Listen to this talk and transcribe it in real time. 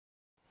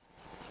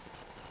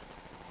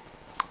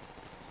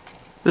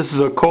This is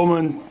a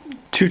Coleman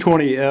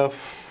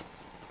 220F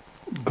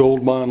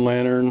Goldbond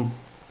lantern.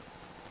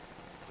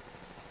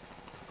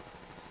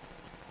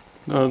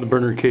 The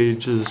burner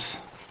cage it's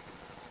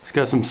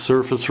got some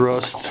surface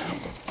rust.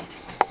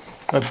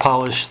 I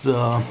polished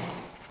the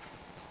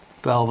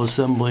valve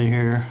assembly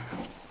here.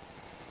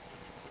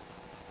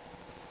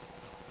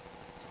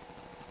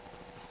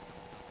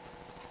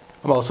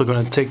 I'm also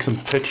going to take some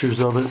pictures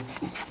of it.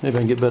 Maybe I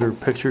can get better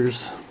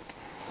pictures.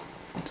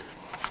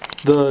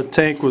 The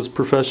tank was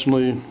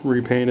professionally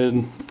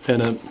repainted,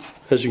 and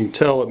as you can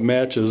tell, it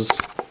matches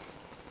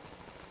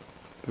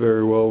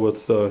very well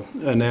with the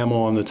enamel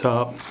on the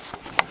top.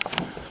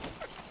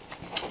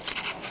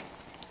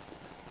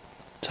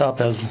 Top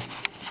has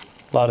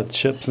a lot of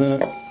chips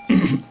in it.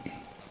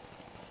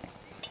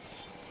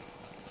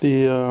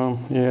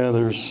 Yeah,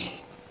 there's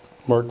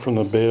mark from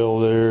the bale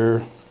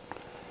there.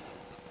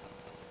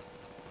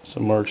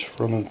 Some marks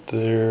from it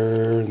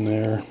there and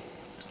there.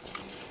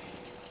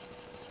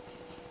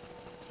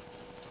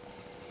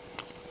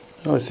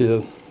 Oh, I see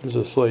there's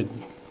a slight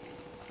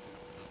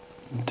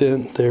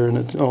dent there in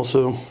it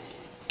also.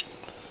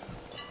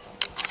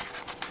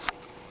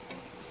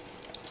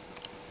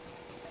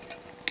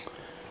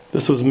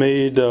 This was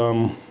made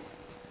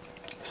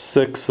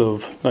 6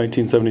 of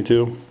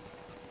 1972.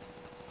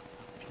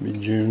 Should be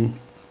June.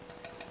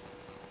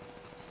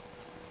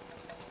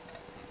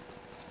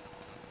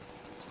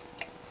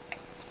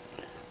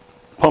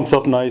 Pumps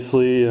up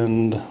nicely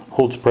and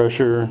holds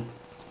pressure.